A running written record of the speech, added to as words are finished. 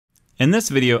In this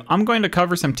video, I'm going to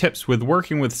cover some tips with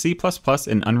working with C++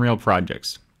 in Unreal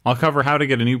projects. I'll cover how to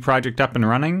get a new project up and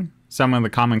running, some of the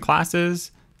common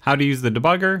classes, how to use the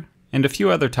debugger, and a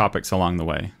few other topics along the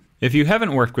way. If you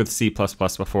haven't worked with C++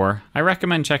 before, I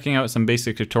recommend checking out some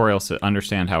basic tutorials to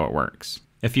understand how it works.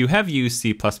 If you have used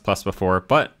C++ before,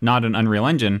 but not an Unreal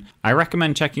Engine, I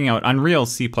recommend checking out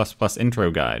Unreal's C++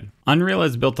 intro guide. Unreal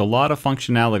has built a lot of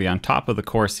functionality on top of the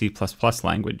core C++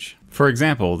 language. For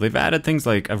example, they've added things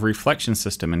like a reflection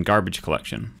system and garbage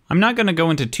collection. I'm not going to go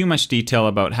into too much detail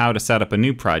about how to set up a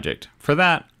new project. For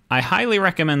that, I highly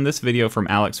recommend this video from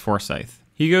Alex Forsyth.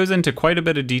 He goes into quite a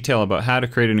bit of detail about how to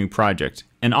create a new project,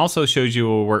 and also shows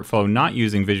you a workflow not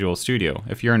using Visual Studio,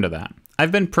 if you're into that.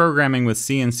 I've been programming with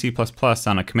C and C++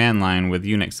 on a command line with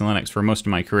Unix and Linux for most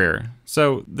of my career,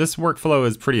 so this workflow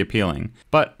is pretty appealing.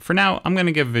 But for now, I'm going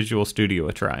to give Visual Studio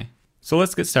a try. So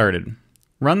let's get started.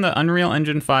 Run the Unreal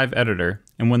Engine 5 editor,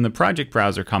 and when the project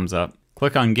browser comes up,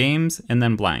 click on Games and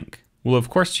then blank. We'll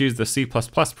of course choose the C++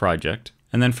 project,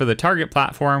 and then for the target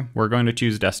platform, we're going to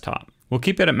choose Desktop. We'll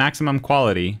keep it at maximum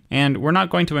quality, and we're not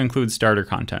going to include starter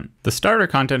content. The starter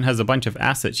content has a bunch of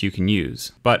assets you can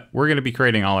use, but we're going to be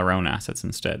creating all our own assets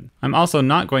instead. I'm also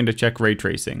not going to check ray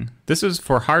tracing. This is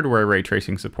for hardware ray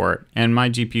tracing support, and my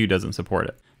GPU doesn't support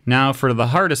it. Now for the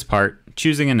hardest part,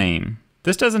 choosing a name.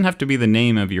 This doesn't have to be the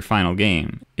name of your final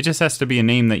game. It just has to be a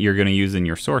name that you're going to use in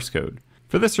your source code.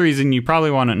 For this reason, you probably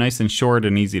want it nice and short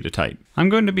and easy to type. I'm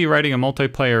going to be writing a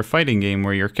multiplayer fighting game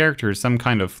where your character is some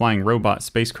kind of flying robot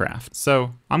spacecraft,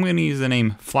 so I'm going to use the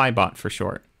name Flybot for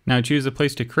short. Now choose a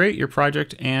place to create your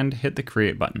project and hit the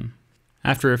Create button.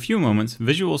 After a few moments,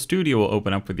 Visual Studio will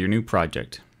open up with your new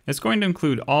project. It's going to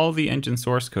include all the engine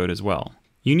source code as well.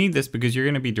 You need this because you're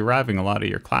going to be deriving a lot of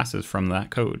your classes from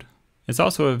that code. It's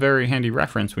also a very handy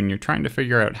reference when you're trying to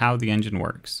figure out how the engine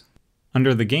works.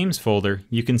 Under the Games folder,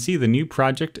 you can see the new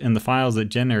project and the files it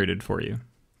generated for you.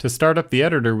 To start up the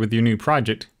editor with your new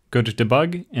project, go to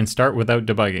Debug and Start Without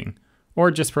Debugging,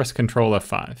 or just press Ctrl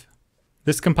F5.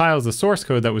 This compiles the source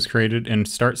code that was created and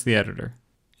starts the editor.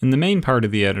 In the main part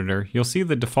of the editor, you'll see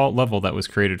the default level that was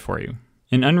created for you.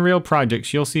 In Unreal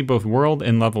projects, you'll see both world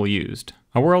and level used.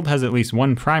 A world has at least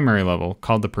one primary level,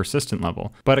 called the persistent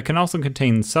level, but it can also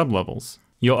contain sublevels.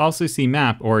 You'll also see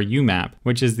map or UMap,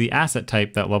 which is the asset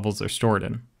type that levels are stored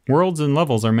in. Worlds and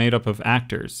levels are made up of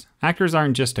actors. Actors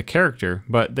aren't just a character,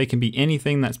 but they can be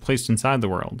anything that's placed inside the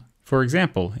world. For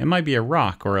example, it might be a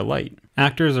rock or a light.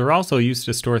 Actors are also used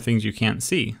to store things you can't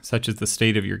see, such as the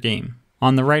state of your game.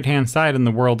 On the right-hand side in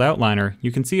the world outliner,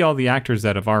 you can see all the actors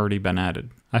that have already been added.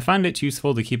 I find it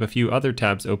useful to keep a few other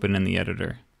tabs open in the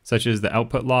editor, such as the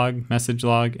output log, message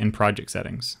log, and project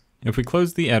settings. If we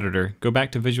close the editor, go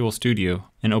back to Visual Studio,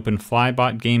 and open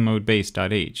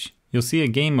flybot-GameModeBase.h, you'll see a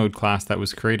game mode class that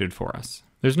was created for us.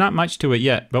 There's not much to it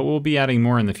yet, but we'll be adding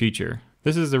more in the future.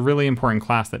 This is a really important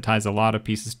class that ties a lot of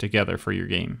pieces together for your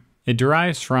game. It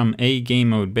derives from a game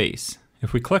mode base.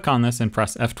 If we click on this and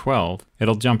press F12,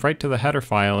 it'll jump right to the header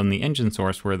file in the engine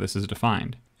source where this is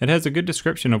defined. It has a good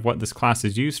description of what this class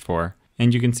is used for,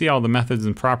 and you can see all the methods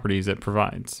and properties it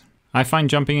provides. I find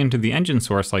jumping into the engine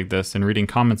source like this and reading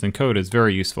comments and code is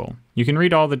very useful. You can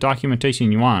read all the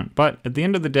documentation you want, but at the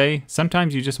end of the day,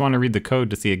 sometimes you just want to read the code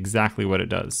to see exactly what it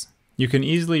does. You can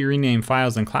easily rename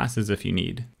files and classes if you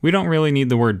need. We don't really need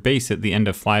the word base at the end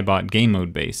of Flybot Game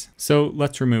Mode Base, so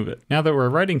let's remove it. Now that we're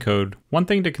writing code, one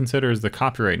thing to consider is the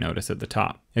copyright notice at the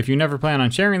top. If you never plan on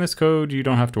sharing this code, you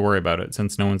don't have to worry about it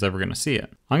since no one's ever going to see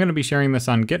it. I'm going to be sharing this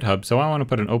on GitHub, so I want to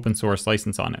put an open source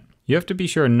license on it. You have to be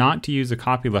sure not to use a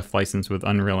copyleft license with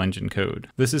Unreal Engine code.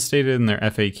 This is stated in their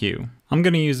FAQ. I'm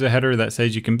going to use a header that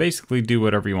says you can basically do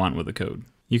whatever you want with the code.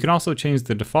 You can also change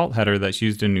the default header that's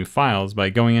used in new files by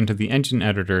going into the engine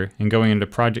editor and going into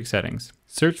project settings.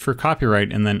 Search for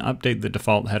copyright and then update the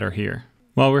default header here.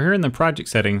 While we're here in the project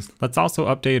settings, let's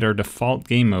also update our default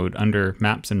game mode under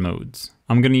maps and modes.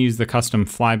 I'm going to use the custom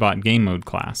Flybot game mode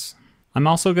class. I'm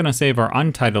also going to save our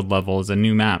untitled level as a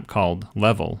new map called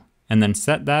level, and then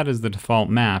set that as the default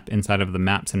map inside of the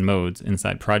maps and modes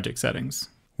inside project settings.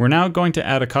 We're now going to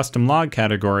add a custom log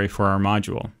category for our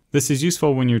module. This is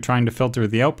useful when you're trying to filter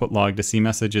the output log to see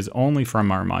messages only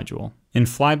from our module. In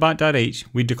flybot.h,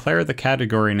 we declare the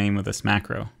category name with this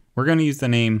macro. We're going to use the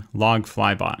name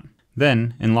logflybot.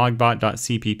 Then, in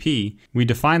logbot.cpp, we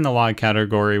define the log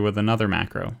category with another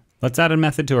macro. Let's add a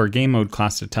method to our game mode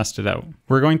class to test it out.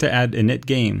 We're going to add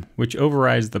initGame, which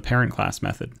overrides the parent class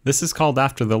method. This is called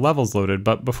after the level's loaded,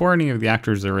 but before any of the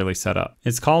actors are really set up.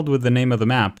 It's called with the name of the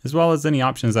map, as well as any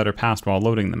options that are passed while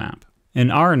loading the map. In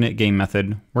our initGame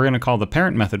method, we're going to call the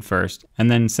parent method first,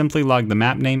 and then simply log the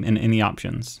map name and any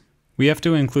options. We have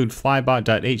to include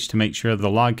flybot.h to make sure the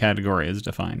log category is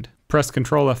defined. Press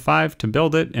Ctrl F5 to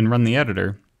build it and run the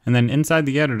editor, and then inside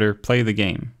the editor, play the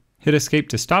game. Hit escape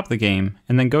to stop the game,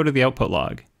 and then go to the output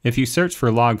log. If you search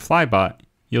for log flybot,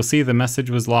 you'll see the message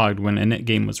was logged when init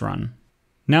game was run.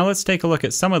 Now let's take a look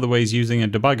at some of the ways using a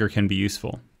debugger can be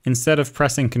useful. Instead of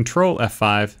pressing Ctrl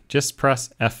F5, just press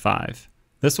F5.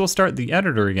 This will start the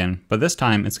editor again, but this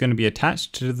time it's going to be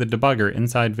attached to the debugger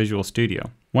inside Visual Studio.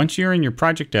 Once you're in your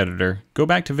project editor, go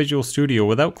back to Visual Studio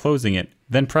without closing it,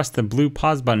 then press the blue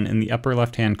pause button in the upper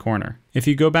left-hand corner. If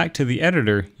you go back to the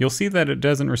editor, you'll see that it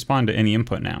doesn't respond to any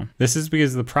input now. This is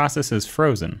because the process is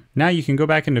frozen. Now you can go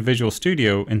back into Visual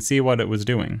Studio and see what it was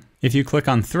doing. If you click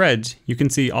on Threads, you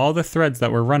can see all the threads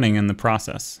that were running in the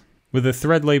process. With the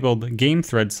thread labeled Game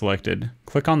Thread selected,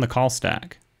 click on the call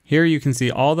stack. Here you can see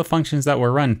all the functions that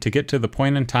were run to get to the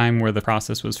point in time where the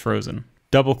process was frozen.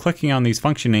 Double-clicking on these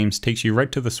function names takes you right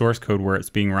to the source code where it's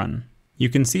being run. You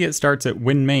can see it starts at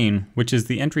WinMain, which is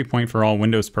the entry point for all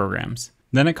Windows programs.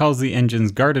 Then it calls the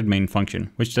engine's guarded main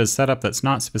function, which does setup that's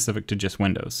not specific to just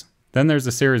Windows. Then there's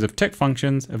a series of tick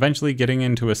functions, eventually getting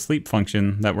into a sleep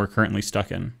function that we're currently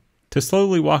stuck in. To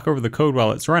slowly walk over the code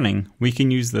while it's running, we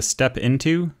can use the step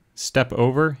into, step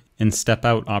over, and step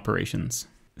out operations.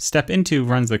 Step into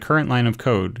runs the current line of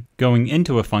code, going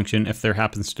into a function if there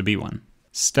happens to be one.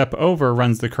 Step over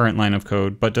runs the current line of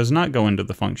code, but does not go into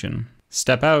the function.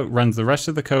 Step out runs the rest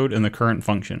of the code in the current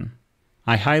function.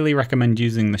 I highly recommend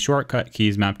using the shortcut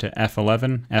keys mapped to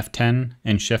F11, F10,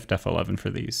 and Shift F11 for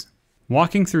these.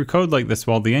 Walking through code like this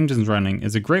while the engine's running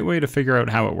is a great way to figure out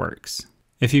how it works.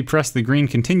 If you press the green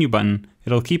continue button,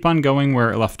 it'll keep on going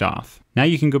where it left off. Now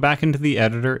you can go back into the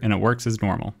editor and it works as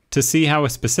normal. To see how a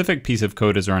specific piece of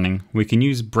code is running, we can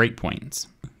use breakpoints.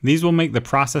 These will make the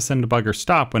process and debugger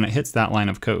stop when it hits that line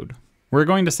of code. We're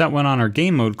going to set one on our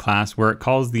game mode class where it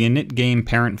calls the init game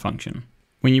parent function.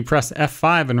 When you press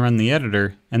F5 and run the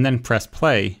editor, and then press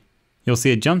play, you'll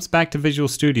see it jumps back to Visual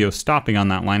Studio stopping on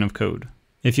that line of code.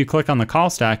 If you click on the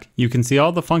call stack, you can see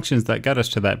all the functions that got us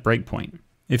to that breakpoint.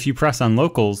 If you press on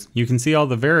locals, you can see all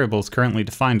the variables currently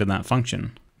defined in that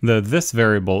function. The this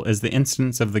variable is the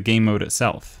instance of the game mode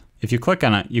itself. If you click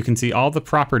on it, you can see all the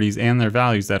properties and their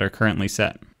values that are currently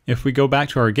set. If we go back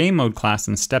to our game mode class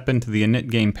and step into the init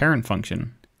game parent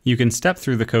function, you can step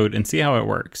through the code and see how it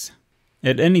works.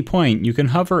 At any point, you can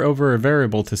hover over a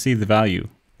variable to see the value,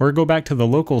 or go back to the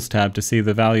locals tab to see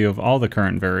the value of all the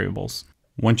current variables.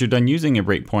 Once you're done using a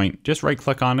breakpoint, just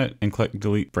right-click on it and click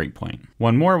Delete Breakpoint.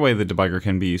 One more way the debugger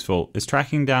can be useful is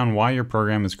tracking down why your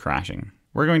program is crashing.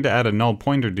 We're going to add a null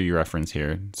pointer to your reference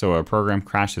here, so a program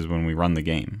crashes when we run the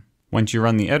game. Once you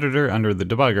run the editor under the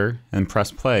debugger and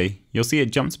press play, you'll see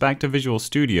it jumps back to Visual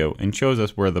Studio and shows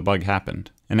us where the bug happened.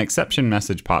 An exception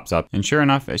message pops up, and sure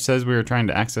enough, it says we were trying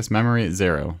to access memory at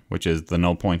 0, which is the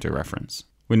null pointer reference.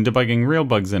 When debugging real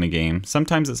bugs in a game,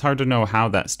 sometimes it's hard to know how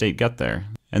that state got there.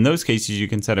 In those cases, you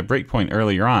can set a breakpoint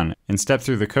earlier on and step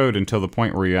through the code until the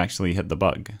point where you actually hit the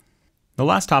bug. The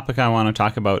last topic I want to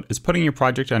talk about is putting your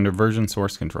project under version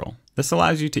source control. This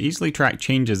allows you to easily track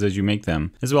changes as you make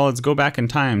them, as well as go back in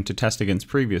time to test against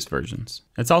previous versions.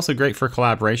 It's also great for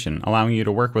collaboration, allowing you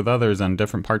to work with others on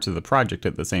different parts of the project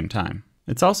at the same time.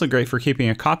 It's also great for keeping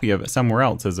a copy of it somewhere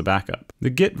else as a backup.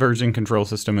 The Git version control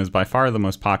system is by far the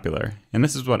most popular, and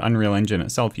this is what Unreal Engine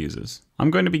itself uses. I'm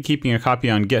going to be keeping a copy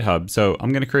on GitHub, so I'm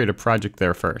going to create a project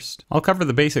there first. I'll cover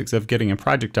the basics of getting a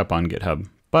project up on GitHub,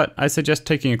 but I suggest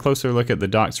taking a closer look at the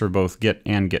docs for both Git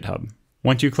and GitHub.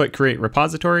 Once you click Create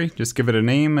Repository, just give it a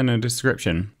name and a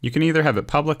description. You can either have it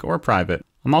public or private.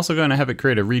 I'm also going to have it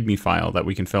create a README file that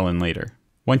we can fill in later.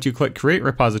 Once you click Create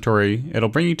Repository, it'll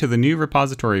bring you to the new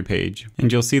repository page,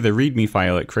 and you'll see the README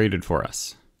file it created for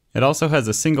us. It also has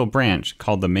a single branch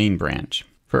called the main branch.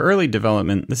 For early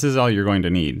development, this is all you're going to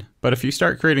need, but if you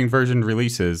start creating versioned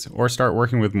releases or start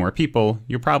working with more people,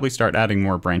 you'll probably start adding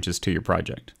more branches to your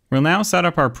project. We'll now set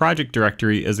up our project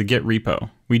directory as a Git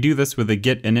repo. We do this with a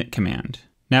git init command.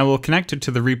 Now we'll connect it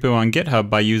to the repo on GitHub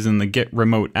by using the git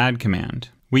remote add command.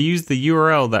 We use the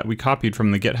URL that we copied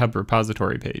from the GitHub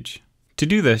repository page. To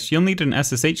do this, you'll need an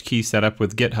SSH key set up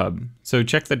with GitHub, so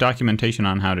check the documentation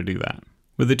on how to do that.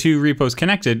 With the two repos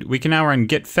connected, we can now run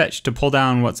Git Fetch to pull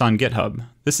down what's on GitHub.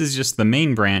 This is just the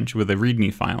main branch with a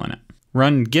README file in it.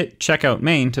 Run git checkout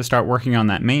main to start working on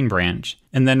that main branch,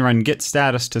 and then run git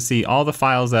status to see all the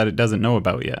files that it doesn't know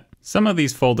about yet. Some of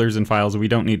these folders and files we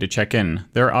don't need to check in.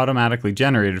 They're automatically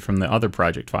generated from the other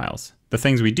project files. The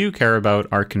things we do care about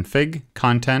are config,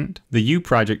 content, the U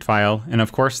project file, and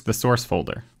of course the source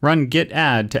folder. Run git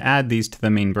add to add these to the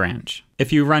main branch.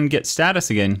 If you run git status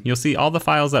again, you'll see all the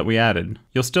files that we added.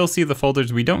 You'll still see the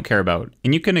folders we don't care about,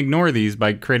 and you can ignore these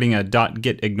by creating a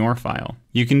 .gitignore file.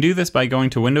 You can do this by going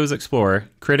to Windows Explorer,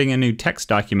 creating a new text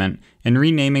document, and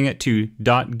renaming it to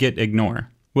 .gitignore.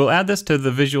 We'll add this to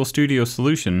the Visual Studio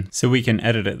solution so we can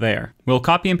edit it there. We'll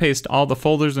copy and paste all the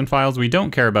folders and files we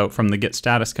don't care about from the git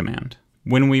status command.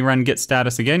 When we run git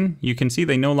status again, you can see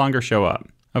they no longer show up.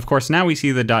 Of course, now we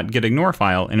see the .gitignore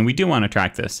file, and we do want to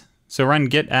track this, so run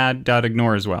git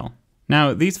add.ignore as well.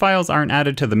 Now, these files aren't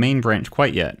added to the main branch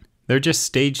quite yet. They're just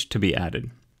staged to be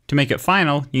added. To make it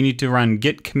final, you need to run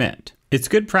git commit. It's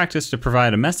good practice to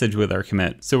provide a message with our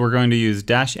commit, so we're going to use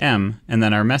 -m and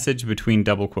then our message between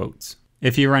double quotes.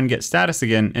 If you run git status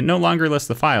again, it no longer lists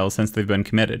the files since they've been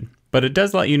committed. But it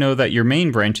does let you know that your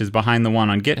main branch is behind the one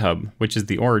on GitHub, which is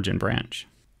the origin branch.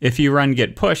 If you run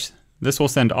git push, this will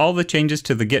send all the changes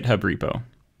to the GitHub repo.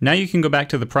 Now you can go back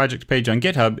to the project page on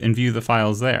GitHub and view the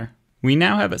files there. We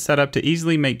now have it set up to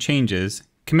easily make changes,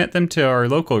 commit them to our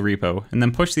local repo, and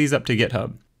then push these up to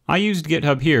GitHub. I used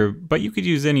GitHub here, but you could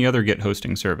use any other Git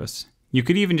hosting service. You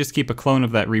could even just keep a clone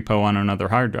of that repo on another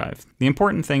hard drive. The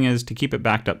important thing is to keep it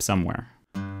backed up somewhere.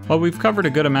 While we've covered a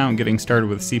good amount getting started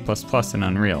with C++ and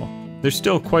Unreal, there's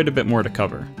still quite a bit more to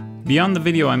cover. Beyond the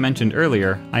video I mentioned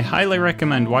earlier, I highly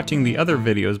recommend watching the other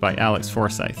videos by Alex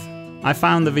Forsyth. I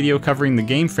found the video covering the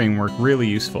game framework really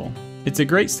useful. It's a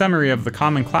great summary of the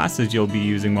common classes you'll be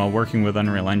using while working with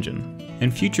Unreal Engine. In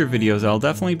future videos, I'll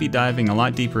definitely be diving a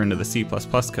lot deeper into the C++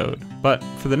 code, but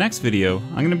for the next video,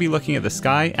 I'm going to be looking at the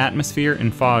sky, atmosphere,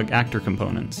 and fog actor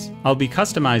components. I'll be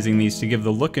customizing these to give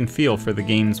the look and feel for the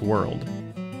game's world.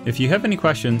 If you have any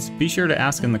questions, be sure to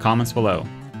ask in the comments below.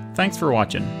 Thanks for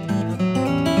watching.